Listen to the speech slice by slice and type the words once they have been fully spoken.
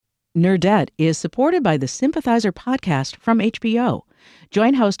Nerdette is supported by the Sympathizer podcast from HBO.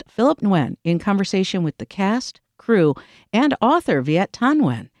 Join host Philip Nguyen in conversation with the cast, crew, and author Viet Thanh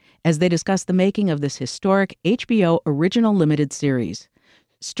Nguyen as they discuss the making of this historic HBO original limited series.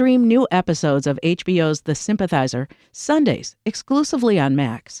 Stream new episodes of HBO's The Sympathizer Sundays exclusively on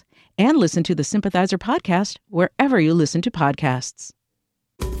Max, and listen to the Sympathizer podcast wherever you listen to podcasts.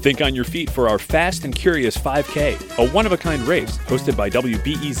 Think on your feet for our Fast and Curious 5K, a one-of-a-kind race hosted by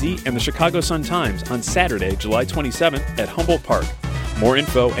WBEZ and the Chicago Sun-Times on Saturday, July 27th at Humboldt Park. More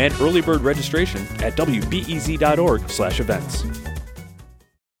info and early bird registration at wbez.org/events.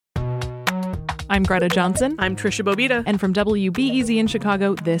 I'm Greta Johnson. I'm Trisha Bobita. And from WBEZ in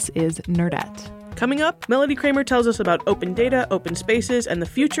Chicago, this is Nerdette. Coming up, Melody Kramer tells us about open data, open spaces, and the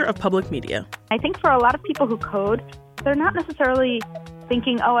future of public media. I think for a lot of people who code, they're not necessarily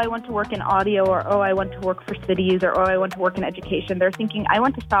thinking, oh, I want to work in audio, or oh, I want to work for cities, or oh, I want to work in education. They're thinking, I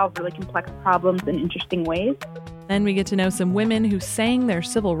want to solve really complex problems in interesting ways. Then we get to know some women who sang their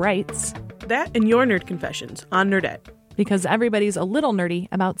civil rights. That and your nerd confessions on Nerdette. Because everybody's a little nerdy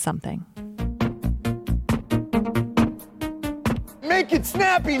about something. Make it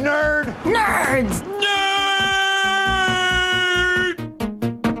snappy, nerd! Nerds!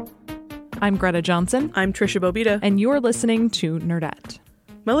 I'm Greta Johnson. I'm Trisha Bobita. And you're listening to Nerdette.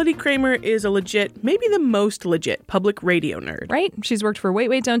 Melody Kramer is a legit, maybe the most legit, public radio nerd. Right? She's worked for Wait,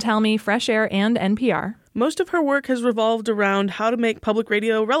 Wait, Don't Tell Me, Fresh Air, and NPR. Most of her work has revolved around how to make public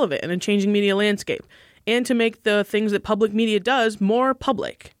radio relevant in a changing media landscape, and to make the things that public media does more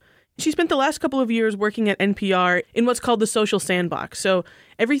public. She spent the last couple of years working at NPR in what's called the social sandbox. So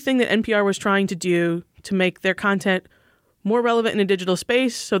everything that NPR was trying to do to make their content more relevant in a digital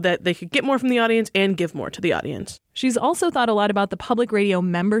space so that they could get more from the audience and give more to the audience. She's also thought a lot about the public radio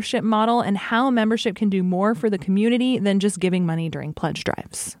membership model and how membership can do more for the community than just giving money during pledge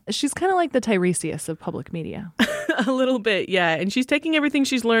drives. She's kind of like the Tiresias of public media. A little bit, yeah. And she's taking everything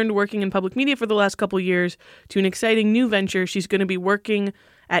she's learned working in public media for the last couple years to an exciting new venture. She's going to be working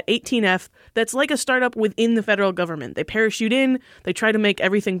at 18F that's like a startup within the federal government. They parachute in, they try to make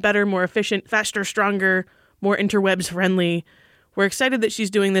everything better, more efficient, faster, stronger, more interwebs friendly. We're excited that she's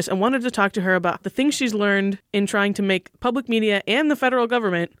doing this and wanted to talk to her about the things she's learned in trying to make public media and the federal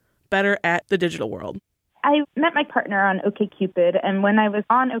government better at the digital world. I met my partner on OkCupid, and when I was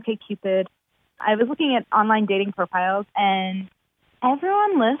on OkCupid, I was looking at online dating profiles, and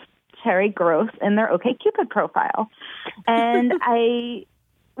everyone lists Terry Gross in their OkCupid profile. And I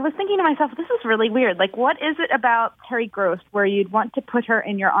was thinking to myself, this is really weird. Like, what is it about Terry Gross where you'd want to put her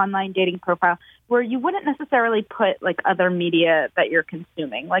in your online dating profile where you wouldn't necessarily put, like, other media that you're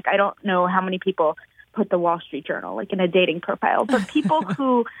consuming? Like, I don't know how many people put the Wall Street Journal, like, in a dating profile. But people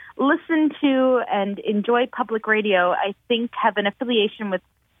who listen to and enjoy public radio, I think, have an affiliation with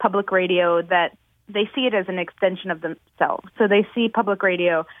public radio that they see it as an extension of themselves. So they see public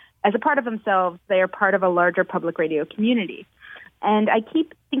radio as a part of themselves. They are part of a larger public radio community. And I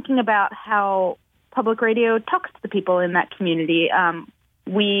keep thinking about how public radio talks to the people in that community.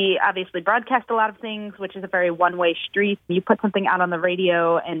 We obviously broadcast a lot of things, which is a very one-way street. You put something out on the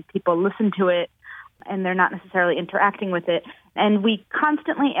radio and people listen to it, and they're not necessarily interacting with it. And we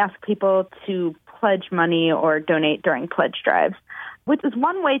constantly ask people to pledge money or donate during pledge drives, which is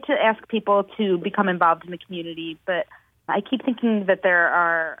one way to ask people to become involved in the community. But I keep thinking that there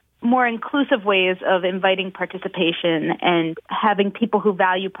are more inclusive ways of inviting participation and having people who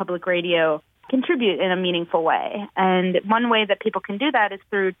value public radio contribute in a meaningful way. And one way that people can do that is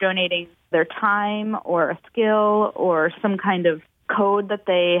through donating their time or a skill or some kind of code that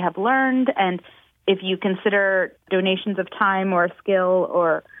they have learned. And if you consider donations of time or a skill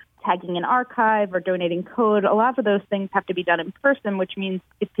or tagging an archive or donating code, a lot of those things have to be done in person, which means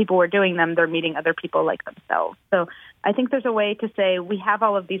if people were doing them, they're meeting other people like themselves. So I think there's a way to say we have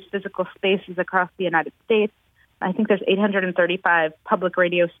all of these physical spaces across the United States. I think there's 835 public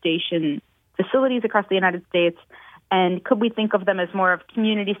radio station facilities across the United States. And could we think of them as more of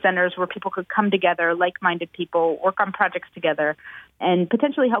community centers where people could come together, like-minded people, work on projects together, and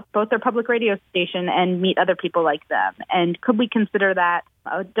potentially help both their public radio station and meet other people like them? And could we consider that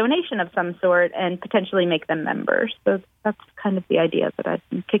a donation of some sort and potentially make them members? So that's kind of the idea that I've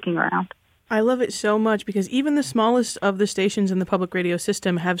been kicking around. I love it so much because even the smallest of the stations in the public radio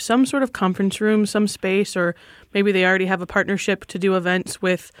system have some sort of conference room, some space, or maybe they already have a partnership to do events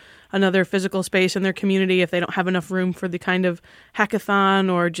with another physical space in their community if they don't have enough room for the kind of hackathon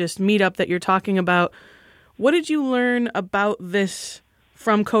or just meetup that you're talking about. What did you learn about this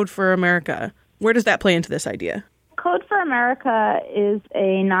from Code for America? Where does that play into this idea? Code for America is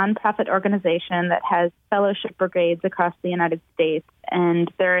a nonprofit organization that has fellowship brigades across the United States,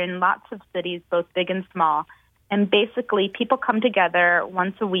 and they're in lots of cities, both big and small. And basically, people come together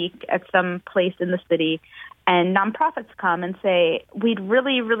once a week at some place in the city, and nonprofits come and say, we'd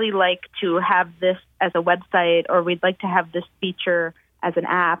really, really like to have this as a website, or we'd like to have this feature as an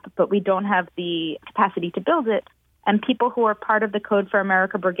app, but we don't have the capacity to build it. And people who are part of the Code for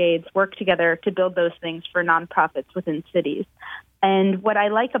America brigades work together to build those things for nonprofits within cities. And what I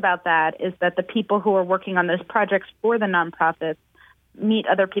like about that is that the people who are working on those projects for the nonprofits meet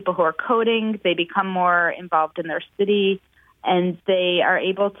other people who are coding, they become more involved in their city, and they are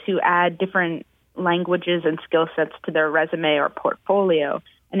able to add different languages and skill sets to their resume or portfolio.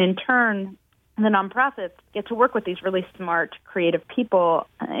 And in turn, the nonprofits get to work with these really smart, creative people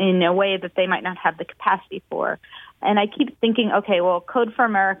in a way that they might not have the capacity for. And I keep thinking, okay, well, Code for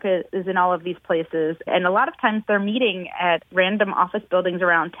America is in all of these places, and a lot of times they're meeting at random office buildings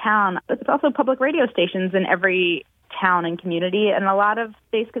around town, but it's also public radio stations in every town and community, and a lot of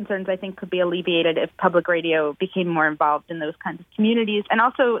space concerns, I think, could be alleviated if public radio became more involved in those kinds of communities, and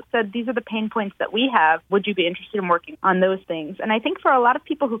also said, these are the pain points that we have. Would you be interested in working on those things? And I think for a lot of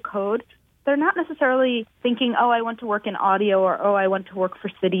people who code, they're not necessarily thinking, oh, I want to work in audio, or, oh, I want to work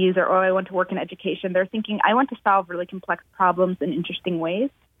for cities, or, oh, I want to work in education. They're thinking, I want to solve really complex problems in interesting ways.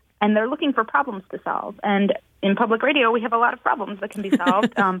 And they're looking for problems to solve. And in public radio, we have a lot of problems that can be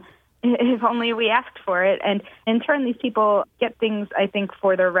solved if only we asked for it. And in turn, these people get things, I think,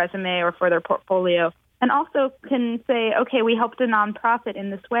 for their resume or for their portfolio, and also can say, okay, we helped a nonprofit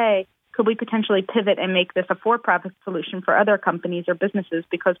in this way. Could we potentially pivot and make this a for-profit solution for other companies or businesses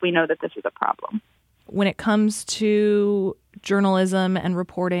because we know that this is a problem? When it comes to journalism and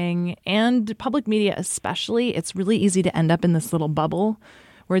reporting and public media especially, it's really easy to end up in this little bubble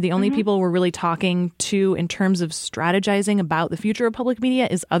where the only people we're really talking to in terms of strategizing about the future of public media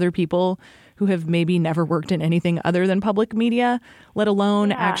is other people who have maybe never worked in anything other than public media, let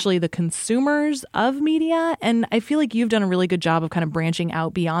alone actually the consumers of media. And I feel like you've done a really good job of kind of branching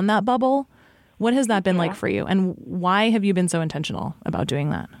out beyond that bubble. What has that been like for you? And why have you been so intentional about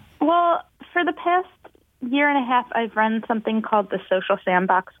doing that? Well, for the past year and a half, I've run something called the Social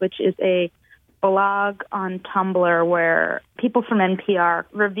Sandbox, which is a blog on Tumblr where people from NPR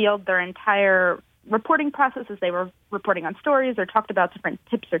revealed their entire reporting process as they were reporting on stories, or talked about different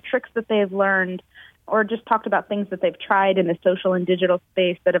tips or tricks that they've learned, or just talked about things that they've tried in the social and digital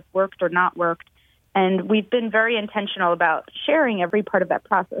space that have worked or not worked. And we've been very intentional about sharing every part of that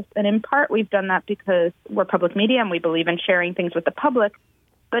process. And in part, we've done that because we're public media and we believe in sharing things with the public.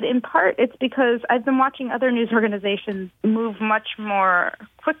 But in part, it's because I've been watching other news organizations move much more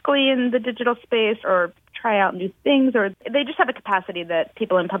quickly in the digital space, or try out new things, or they just have a capacity that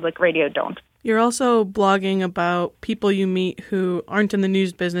people in public radio don't. You're also blogging about people you meet who aren't in the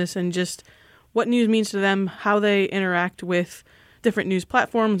news business and just what news means to them, how they interact with different news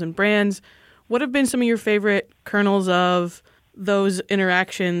platforms and brands. What have been some of your favorite kernels of those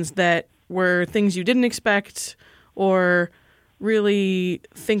interactions that were things you didn't expect, or really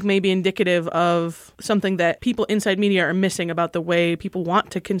think may be indicative of something that people inside media are missing about the way people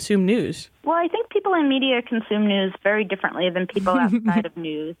want to consume news? Well, I think people in media consume news very differently than people outside of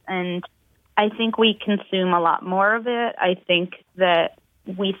news. And I think we consume a lot more of it. I think that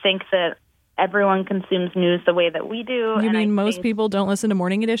we think that everyone consumes news the way that we do. You mean most people don't listen to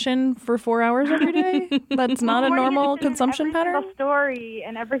Morning Edition for 4 hours every day? That's not a normal consumption pattern?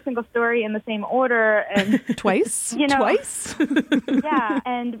 Every single story in the same order. And Twice? Twice? Yeah,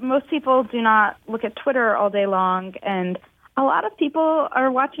 and most people do not look at Twitter all day long, and a lot of people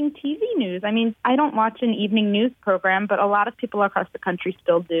are watching TV news. I mean, I don't watch an evening news program, but a lot of people across the country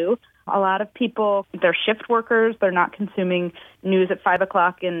still do. A lot of people, they're shift workers. They're not consuming news at 5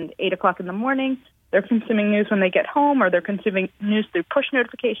 o'clock and 8 o'clock in the morning. They're consuming news when they get home, or they're consuming news through push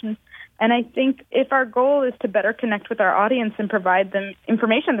notifications. And I think if our goal is to better connect with our audience and provide them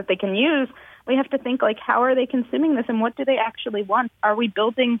information that they can use, we have to think, like, how are they consuming this and what do they actually want? Are we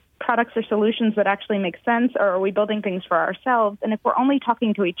building products or solutions that actually make sense, or are we building things for ourselves? And if we're only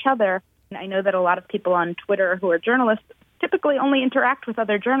talking to each other, and I know that a lot of people on Twitter who are journalists typically only interact with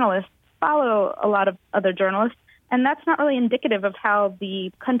other journalists, follow a lot of other journalists, and that's not really indicative of how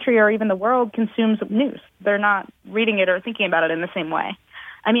the country or even the world consumes news. They're not reading it or thinking about it in the same way.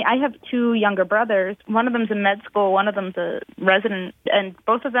 I mean, I have two younger brothers. One of them's in med school, one of them's a resident, and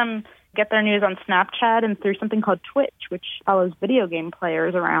both of them get their news on Snapchat and through something called Twitch, which follows video game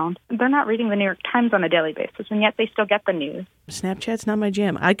players around. They're not reading the New York Times on a daily basis, and yet they still get the news. Snapchat's not my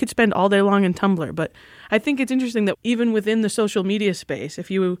jam. I could spend all day long in Tumblr, but I think it's interesting that even within the social media space, if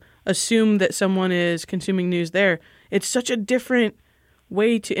you assume that someone is consuming news there, it's such a different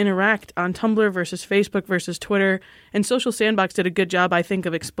way to interact on Tumblr versus Facebook versus Twitter. And Social Sandbox did a good job, I think,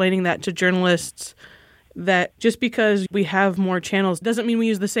 of explaining that to journalists, that just because we have more channels doesn't mean we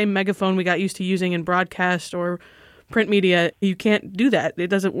use the same megaphone we got used to using in broadcast or print media. You can't do that. It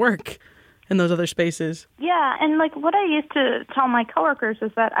doesn't work in those other spaces. Yeah, and like what I used to tell my coworkers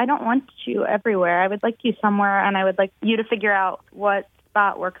is that I don't want you everywhere. I would like you somewhere, and I would like you to figure out what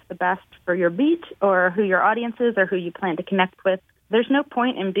spot works the best for your beat or who your audience is or who you plan to connect with. There's no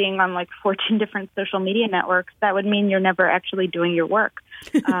point in being on like 14 different social media networks. That would mean you're never actually doing your work.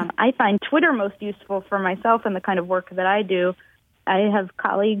 I find Twitter most useful for myself and the kind of work that I do. I have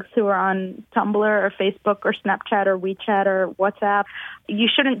colleagues who are on Tumblr or Facebook or Snapchat or WeChat or WhatsApp. You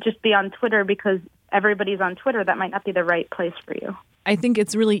shouldn't just be on Twitter because everybody's on Twitter. That might not be the right place for you. I think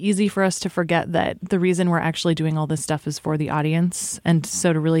it's really easy for us to forget that the reason we're actually doing all this stuff is for the audience. And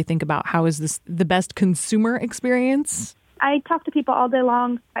so to really think about how is this the best consumer experience? I talk to people all day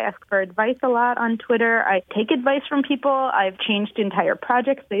long. I ask for advice a lot on Twitter. I take advice from people. I've changed entire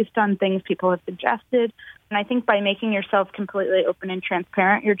projects based on things people have suggested. And I think by making yourself completely open and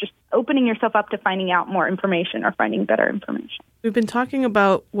transparent, you're just opening yourself up to finding out more information or finding better information. We've been talking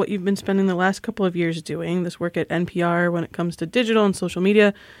about what you've been spending the last couple of years doing, this work at NPR when it comes to digital and social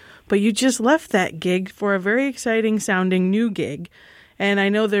media. But you just left that gig for a very exciting sounding new gig. And I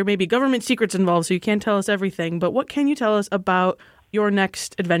know there may be government secrets involved, so you can't tell us everything. But what can you tell us about your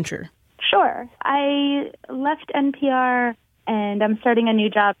next adventure? Sure. I left NPR and I'm starting a new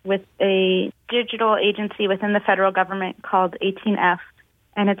job with a digital agency within the federal government called 18F.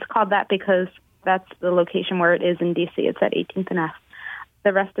 And it's called that because that's the location where it is in D.C. It's at 18th and F.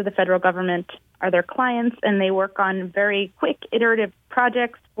 The rest of the federal government are their clients, and they work on very quick, iterative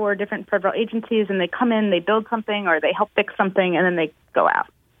projects for different federal agencies, and they come in, they build something, or they help fix something, and then they go out.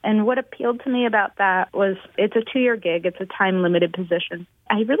 And what appealed to me about that was it's a 2-year gig. It's a time-limited position.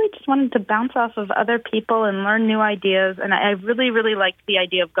 I really just wanted to bounce off of other people and learn new ideas, and I really, really liked the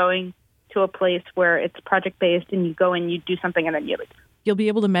idea of going to a place where it's project-based, and you go and you do something, and then you leave. You'll be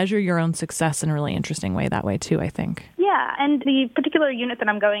able to measure your own success in a really interesting way that way, too, I think. Yeah, and the particular unit that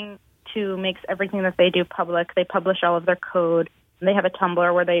I'm going to makes everything that they do public. They publish all of their code. They have a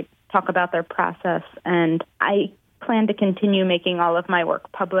Tumblr where they talk about their process, and I plan to continue making all of my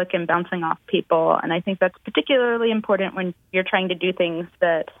work public and bouncing off people, and I think that's particularly important when you're trying to do things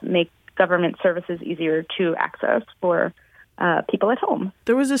that make government services easier to access for people at home.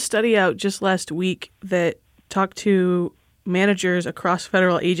 There was a study out just last week that talked to managers across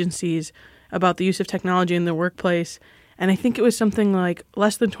federal agencies about the use of technology in the workplace. And I think it was something like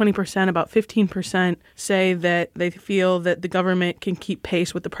less than 20%, about 15% say that they feel that the government can keep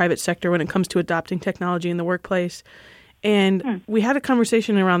pace with the private sector when it comes to adopting technology in the workplace. And we had a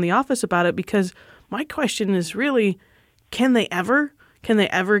conversation around the office about it because my question is really, can they ever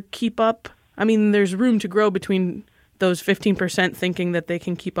keep up? I mean, there's room to grow between those 15% thinking that they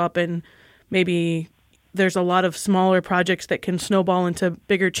can keep up, and maybe there's a lot of smaller projects that can snowball into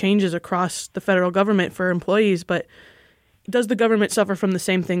bigger changes across the federal government for employees. But does the government suffer from the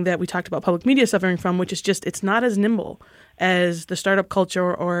same thing that we talked about public media suffering from, which is just it's not as nimble as the startup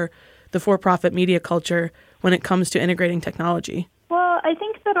culture or the for-profit media culture when it comes to integrating technology? Well, I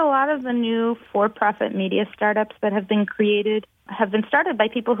think that a lot of the new for-profit media startups that have been created have been started by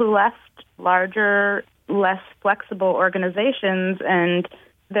people who left larger, less flexible organizations, and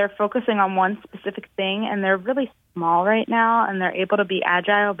they're focusing on one specific thing, and they're really small right now, and they're able to be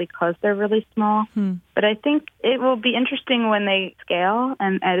agile because they're really small. But I think it will be interesting when they scale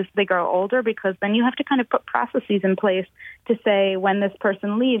and as they grow older, because then you have to kind of put processes in place to say when this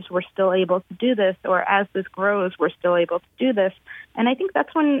person leaves, we're still able to do this, or as this grows, we're still able to do this. And I think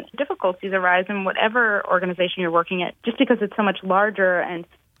that's when difficulties arise in whatever organization you're working at, just because it's so much larger and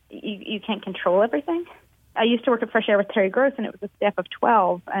you can't control everything. I used to work at Fresh Air with Terry Gross, and it was a staff of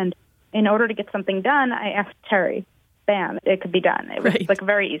 12. And in order to get something done, I asked Terry. Bam, it could be done. It was like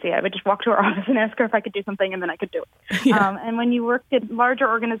very easy. I would just walk to her office and ask her if I could do something, and then I could do it. And when you work in a larger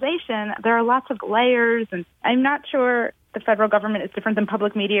organization, there are lots of layers, and I'm not sure the federal government is different than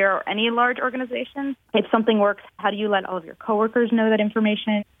public media or any large organization. If something works, how do you let all of your coworkers know that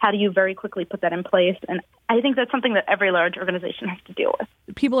information? How do you very quickly put that in place? And I think that's something that every large organization has to deal with.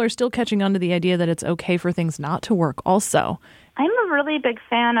 People are still catching on to the idea that it's okay for things not to work also. I'm a really big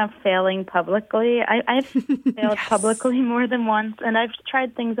fan of failing publicly. I've failed publicly more than once, and I've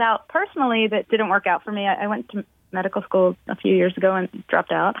tried things out personally that didn't work out for me. I went to medical school a few years ago and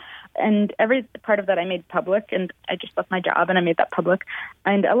dropped out. And every part of that I made public, and I just left my job and I made that public.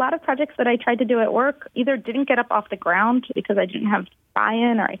 And a lot of projects that I tried to do at work either didn't get up off the ground because I didn't have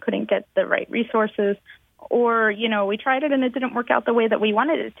buy-in or I couldn't get the right resources, or, we tried it and it didn't work out the way that we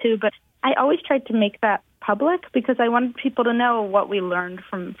wanted it to. But I always tried to make that public because I wanted people to know what we learned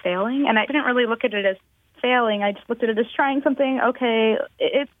from failing. And I didn't really look at it as failing. I just looked at it as trying something. Okay,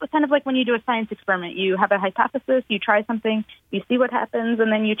 it's kind of like when you do a science experiment. You have a hypothesis, you try something, you see what happens,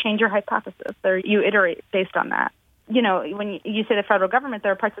 and then you change your hypothesis or you iterate based on that. When you say the federal government,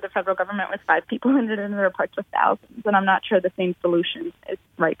 there are parts of the federal government with 5 people in it, and there are parts with thousands. And I'm not sure the same solution is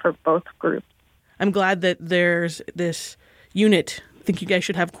right for both groups. I'm glad that there's this unit. I think you guys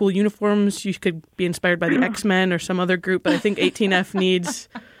should have cool uniforms. You could be inspired by the X-Men or some other group, but I think 18F needs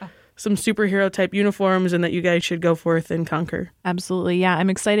some superhero-type uniforms, and that you guys should go forth and conquer. Absolutely, yeah. I'm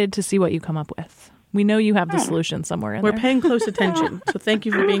excited to see what you come up with. We know you have the solution somewhere in there. We're paying close attention, so thank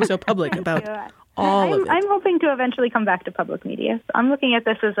you for being so public about all of it. I'm hoping to eventually come back to public media. So I'm looking at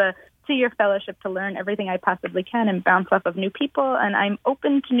this as a 2-year fellowship to learn everything I possibly can and bounce off of new people, and I'm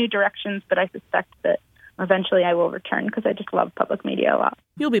open to new directions, but I suspect that eventually I will return because I just love public media a lot.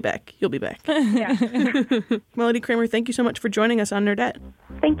 You'll be back. Yeah. Melody Kramer, thank you so much for joining us on Nerdette.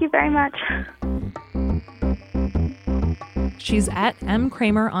 Thank you very much. She's at M.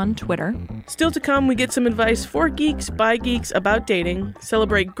 Kramer on Twitter. Still to come, we get some advice for geeks by geeks about dating,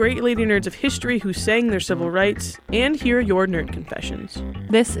 celebrate great lady nerds of history who sang their civil rights, and hear your nerd confessions.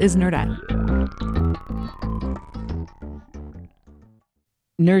 This is Nerdette.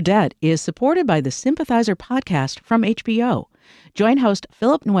 Nerdette is supported by the Sympathizer podcast from HBO. Join host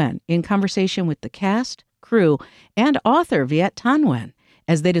Philip Nguyen in conversation with the cast, crew, and author Viet Thanh Nguyen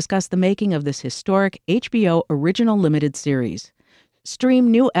as they discuss the making of this historic HBO original limited series. Stream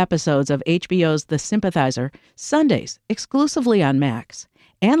new episodes of HBO's The Sympathizer Sundays exclusively on Max,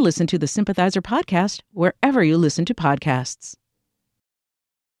 and listen to the Sympathizer podcast wherever you listen to podcasts.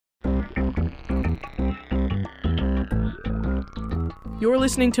 You're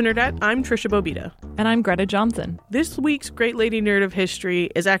listening to Nerdette. I'm Trisha Bobita. And I'm Greta Johnson. This week's Great Lady Nerd of History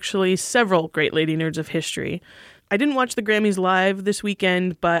is actually several Great Lady Nerds of History. I didn't watch the Grammys live this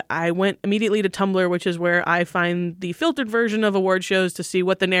weekend, but I went immediately to Tumblr, which is where I find the filtered version of award shows to see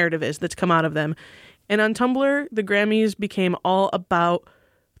what the narrative is that's come out of them. And on Tumblr, the Grammys became all about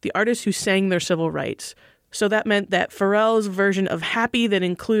the artists who sang their civil rights. So that meant that Pharrell's version of Happy that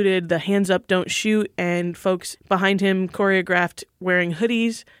included the Hands Up, Don't Shoot and folks behind him choreographed wearing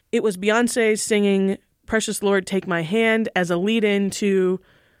hoodies. It was Beyonce singing Precious Lord, Take My Hand as a lead-in to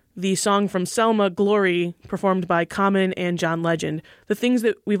the song from Selma, Glory, performed by Common and John Legend. The things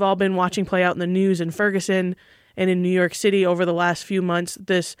that we've all been watching play out in the news in Ferguson and in New York City over the last few months,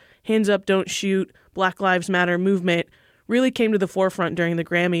 this Hands Up, Don't Shoot, Black Lives Matter movement really came to the forefront during the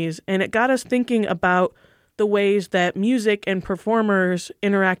Grammys, and it got us thinking about the ways that music and performers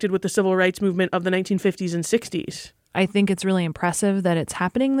interacted with the civil rights movement of the 1950s and 60s. I think it's really impressive that it's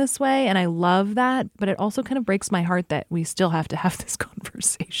happening this way, and I love that, but it also kind of breaks my heart that we still have to have this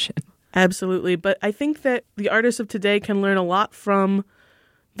conversation. Absolutely, but I think that the artists of today can learn a lot from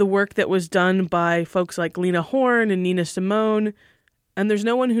the work that was done by folks like Lena Horne and Nina Simone, and there's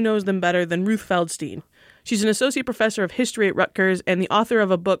no one who knows them better than Ruth Feldstein. She's an associate professor of history at Rutgers and the author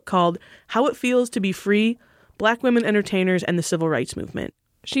of a book called How It Feels to Be Free, Black Women Entertainers and the Civil Rights Movement.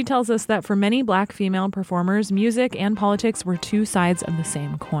 She tells us that for many Black female performers, music and politics were two sides of the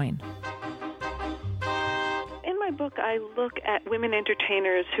same coin. In my book, I look at women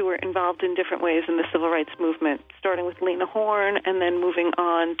entertainers who were involved in different ways in the civil rights movement, starting with Lena Horne and then moving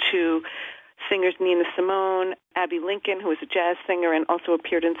on to singers Nina Simone, Abby Lincoln, who was a jazz singer and also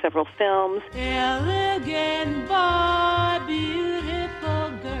appeared in several films. Elegant boy,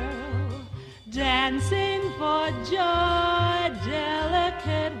 beautiful girl, dancing for joy,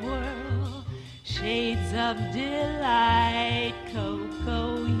 delicate whirl, shades of delight,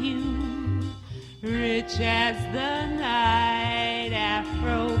 cocoa hue, rich as the night,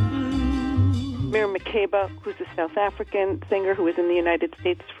 Afro blue. Miriam Makeba, who's a South African singer who was in the United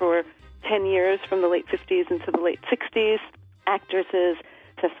States for 10 years, from the late 50s into the late 60s. Actresses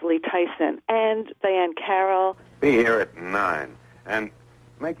Cecily Tyson and Diane Carroll. Be here at 9, and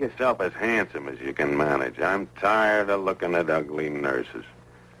make yourself as handsome as you can manage. I'm tired of looking at ugly nurses.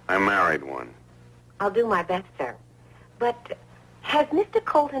 I married one. I'll do my best, sir. But has Mr.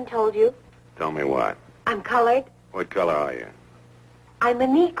 Colton told you? Tell me what? I'm colored. What color are you? I'm a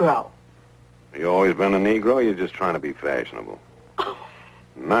Negro. You always been a Negro? You're just trying to be fashionable.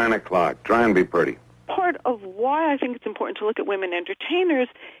 9 o'clock. Try and be pretty. Part of why I think it's important to look at women entertainers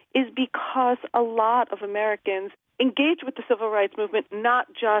is because a lot of Americans engage with the civil rights movement not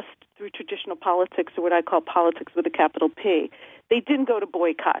just through traditional politics, or what I call politics with a capital P. They didn't go to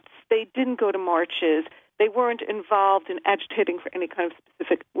boycotts. They didn't go to marches. They weren't involved in agitating for any kind of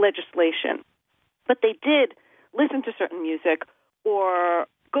specific legislation. But they did listen to certain music or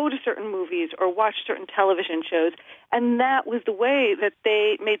go to certain movies or watch certain television shows, and that was the way that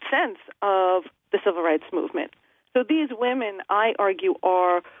they made sense of the civil rights movement. So these women, I argue,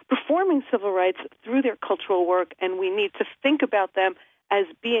 are performing civil rights through their cultural work, and we need to think about them as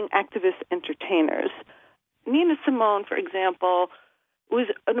being activist entertainers. Nina Simone, for example, was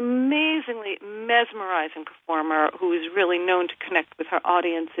an amazingly mesmerizing performer who is really known to connect with her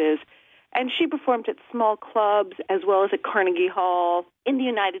audiences. And she performed at small clubs as well as at Carnegie Hall, in the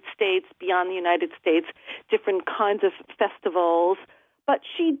United States, beyond the United States, different kinds of festivals. But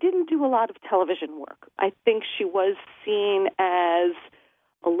she didn't do a lot of television work. I think she was seen as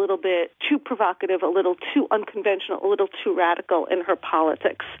a little bit too provocative, a little too unconventional, a little too radical in her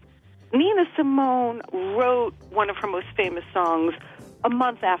politics. Nina Simone wrote one of her most famous songs a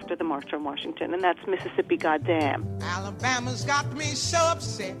month after the March on Washington, and that's Mississippi Goddamn. Alabama's got me so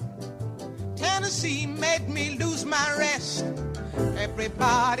upset. Tennessee made me lose my rest.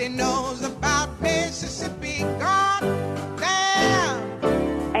 Everybody knows about Mississippi Goddamn.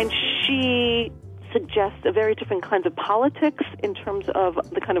 And she suggests a very different kinds of politics in terms of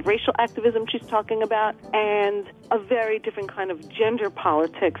the kind of racial activism she's talking about, and a very different kind of gender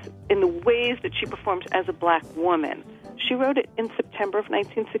politics in the ways that she performs as a black woman. She wrote it in September of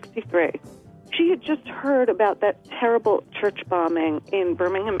 1963. She had just heard about that terrible church bombing in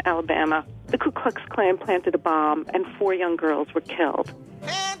Birmingham, Alabama. The Ku Klux Klan planted a bomb, and 4 young girls were killed.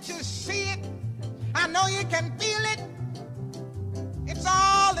 Can't you see it? I know you can feel it. It's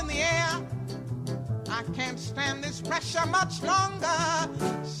all in the air. I can't stand this pressure much longer.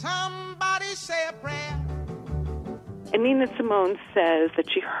 Somebody say a prayer. And Nina Simone says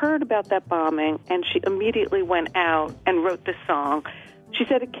that she heard about that bombing, and she immediately went out and wrote this song. She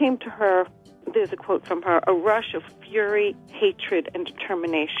said it came to her, there's a quote from her, a rush of fury, hatred, and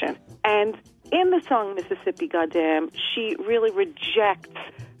determination. And in the song Mississippi Goddamn, she really rejects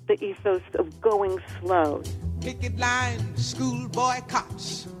the ethos of going slow. Picket lines, school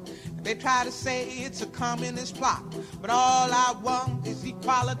boycotts. They try to say it's a communist plot, but all I want is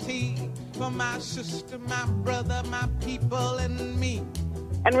equality for my sister, my brother, my people, and me.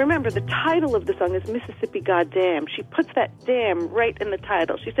 And remember, the title of the song is Mississippi Goddamn. She puts that damn right in the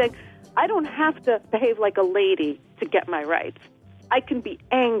title. She's saying, I don't have to behave like a lady to get my rights. I can be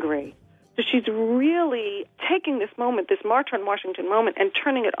angry. So she's really taking this moment, this March on Washington moment, and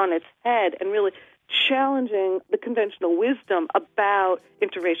turning it on its head and really challenging the conventional wisdom about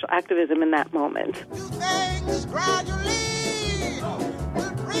interracial activism in that moment. Things gradually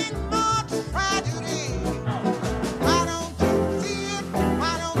will bring more tragedy. Why don't you see it?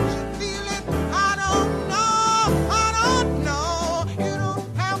 Why don't you feel it? I don't know. I don't know. You don't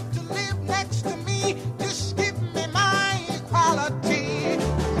have to live next to me. Just give me my equality.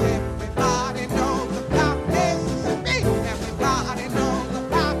 Everybody knows about Mississippi. Everybody knows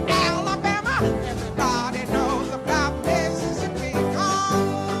about Alabama. Everybody knows about Mississippi.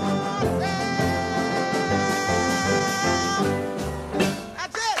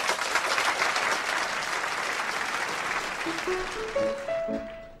 That's it.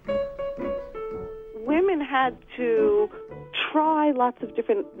 Women had to try lots of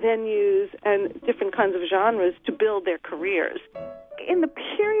different venues and different kinds of genres to build their careers. In the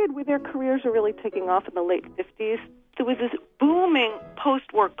period where their careers were really taking off in the late 50s, there was this booming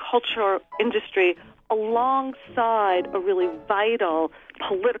post-war culture industry alongside a really vital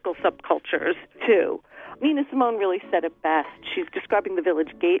political subcultures, too. Nina Simone really said it best. She's describing the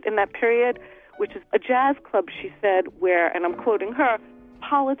Village Gate in that period, which is a jazz club, she said, where, and I'm quoting her,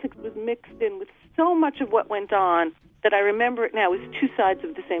 politics was mixed in with so much of what went on that I remember it now as 2 sides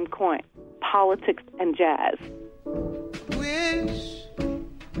of the same coin, politics and jazz. Wish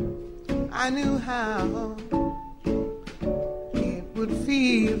I knew how it would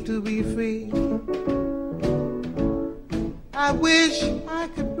feel to be free. I wish I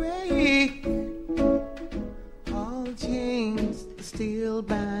could break all the chains still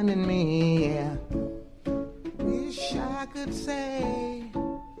binding me. Yeah. Wish I could say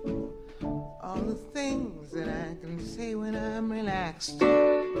all the things that I can say when I'm relaxed.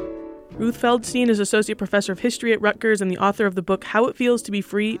 Ruth Feldstein is Associate Professor of History at Rutgers and the author of the book How It Feels to Be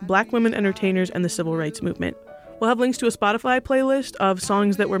Free, Black Women Entertainers and the Civil Rights Movement. We'll have links to a Spotify playlist of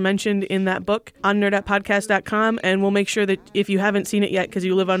songs that were mentioned in that book on nerdatpodcast.com, and we'll make sure that if you haven't seen it yet because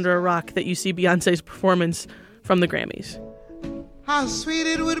you live under a rock, that you see Beyonce's performance from the Grammys. How sweet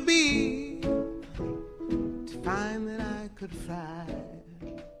it would be to find that I could fly.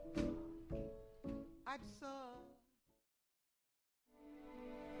 I'd soar.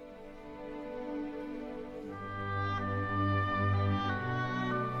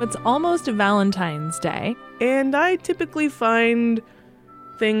 It's almost Valentine's Day. And I typically find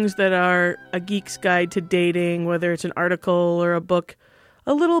things that are a geek's guide to dating, whether it's an article or a book,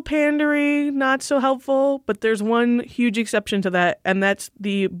 a little pandery, not so helpful. But there's one huge exception to that, and that's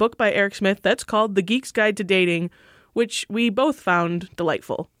the book by Eric Smith that's called The Geek's Guide to Dating, which we both found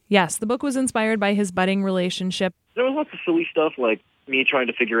delightful. Yes, the book was inspired by his budding relationship. There was lots of silly stuff, like me trying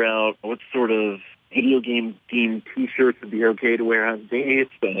to figure out what sort of video game themed T-shirts would be okay to wear on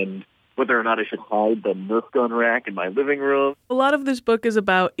dates, and whether or not I should hide the Nerf gun rack in my living room. A lot of this book is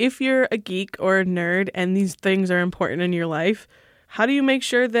about if you're a geek or a nerd and these things are important in your life, how do you make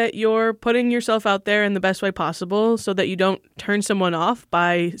sure that you're putting yourself out there in the best way possible so that you don't turn someone off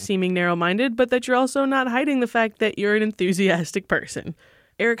by seeming narrow-minded, but that you're also not hiding the fact that you're an enthusiastic person?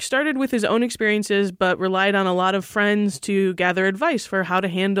 Eric started with his own experiences, but relied on a lot of friends to gather advice for how to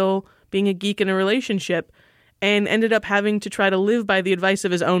handle being a geek in a relationship, and ended up having to try to live by the advice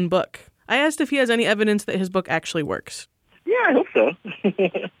of his own book. I asked if he has any evidence that his book actually works. Yeah, I hope so.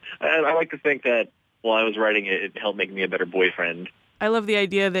 I like to think that while I was writing it, it helped make me a better boyfriend. I love the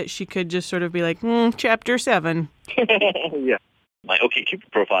idea that she could just sort of be like, chapter 7. Yeah. My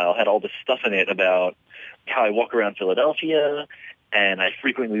OkCupid profile had all this stuff in it about how I walk around Philadelphia, and I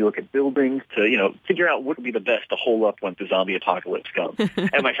frequently look at buildings to, figure out what would be the best to hole up when the zombie apocalypse comes.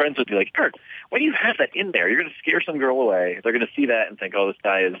 And my friends would be like, Eric, why do you have that in there? You're going to scare some girl away. They're going to see that and think, oh, this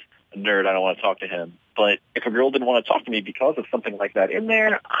guy is a nerd. I don't want to talk to him. But if a girl didn't want to talk to me because of something like that in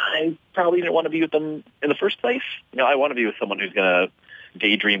there, I probably didn't want to be with them in the first place. I want to be with someone who's going to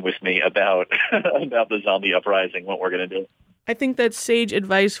daydream with me about the zombie uprising, what we're going to do. I think that's sage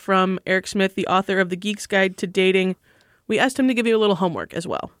advice from Eric Smith, the author of The Geek's Guide to Dating. We asked him to give you a little homework as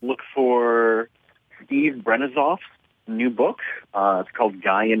well. Look for Steve Brenizoff's new book. It's called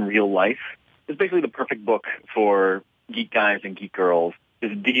Guy in Real Life. It's basically the perfect book for geek guys and geek girls.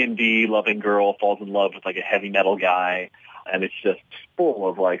 This D&D loving girl falls in love with a heavy metal guy, and it's just full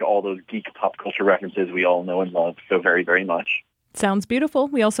of all those geek pop culture references we all know and love so very, very much. Sounds beautiful.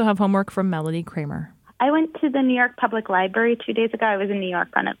 We also have homework from Melody Kramer. I went to the New York Public Library 2 days ago. I was in New York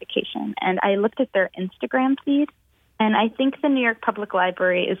on a vacation, and I looked at their Instagram feed. And I think the New York Public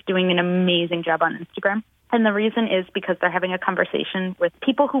Library is doing an amazing job on Instagram. And the reason is because they're having a conversation with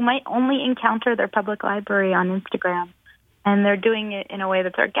people who might only encounter their public library on Instagram. And they're doing it in a way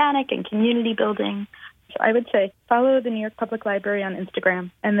that's organic and community building. So I would say follow the New York Public Library on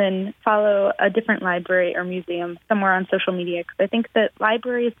Instagram and then follow a different library or museum somewhere on social media. Because I think that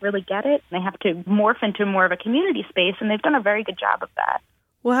libraries really get it. They have to morph into more of a community space, and they've done a very good job of that.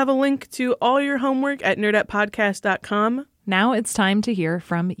 We'll have a link to all your homework at nerdatpodcast.com. Now it's time to hear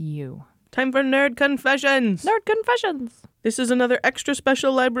from you. Time for Nerd Confessions. Nerd Confessions. This is another extra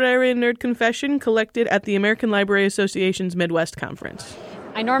special librarian nerd confession collected at the American Library Association's Midwest Conference.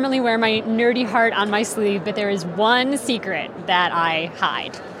 I normally wear my nerdy heart on my sleeve, but there is one secret that I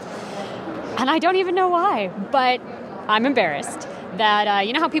hide. And I don't even know why, but I'm embarrassed that,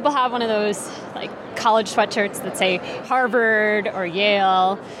 you know how people have one of those college sweatshirts that say Harvard or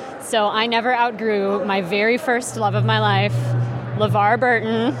Yale? So I never outgrew my very first love of my life, LeVar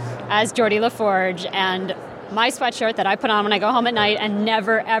Burton as Geordi LaForge, and my sweatshirt that I put on when I go home at night and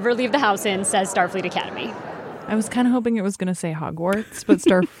never, ever leave the house in says Starfleet Academy. I was kind of hoping it was going to say Hogwarts, but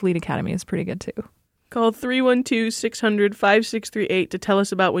Starfleet Academy is pretty good too. Call 312-600-5638 to tell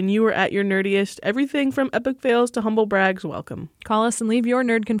us about when you were at your nerdiest. Everything from epic fails to humble brags, welcome. Call us and leave your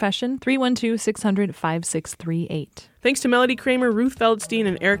nerd confession, 312-600-5638. Thanks to Melody Kramer, Ruth Feldstein,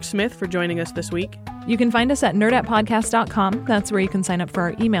 and Eric Smith for joining us this week. You can find us at nerdatpodcast.com. That's where you can sign up for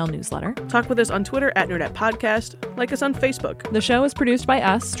our email newsletter. Talk with us on Twitter at nerdatpodcast. Like us on Facebook. The show is produced by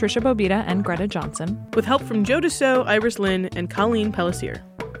us, Trisha Bobita and Greta Johnson, with help from Joe Dassault, Iris Lynn, and Colleen Pellissier.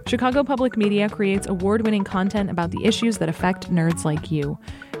 Chicago Public Media creates award-winning content about the issues that affect nerds like you.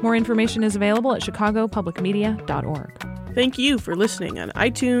 More information is available at chicagopublicmedia.org. Thank you for listening on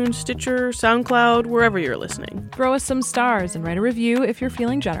iTunes, Stitcher, SoundCloud, wherever you're listening. Throw us some stars and write a review if you're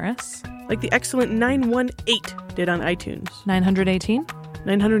feeling generous. Like the excellent 918 did on iTunes. 918?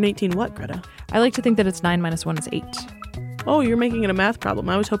 918 what, Greta? I like to think that it's 9 minus 1 is 8. Oh, you're making it a math problem.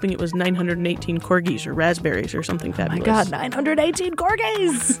 I was hoping it was 918 corgis or raspberries or something fabulous. My God, 918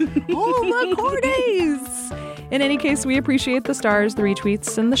 corgis! All the corgis! In any case, we appreciate the stars, the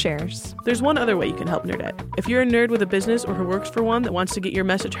retweets, and the shares. There's one other way you can help Nerdette. If you're a nerd with a business or who works for one that wants to get your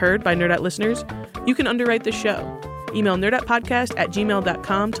message heard by Nerdette listeners, you can underwrite the show. Email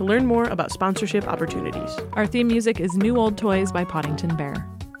nerdettepodcast@gmail.com to learn more about sponsorship opportunities. Our theme music is New Old Toys by Poddington Bear.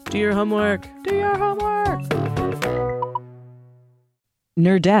 Do your homework. Do your homework!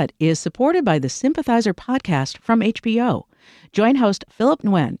 Nerdette is supported by the Sympathizer podcast from HBO. Join host Philip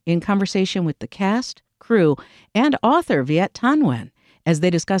Nguyen in conversation with the cast, crew, and author Viet Thanh Nguyen as they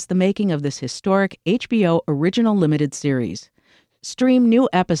discuss the making of this historic HBO original limited series. Stream new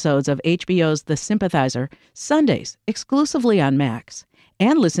episodes of HBO's The Sympathizer Sundays exclusively on Max,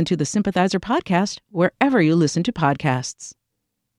 and listen to the Sympathizer podcast wherever you listen to podcasts.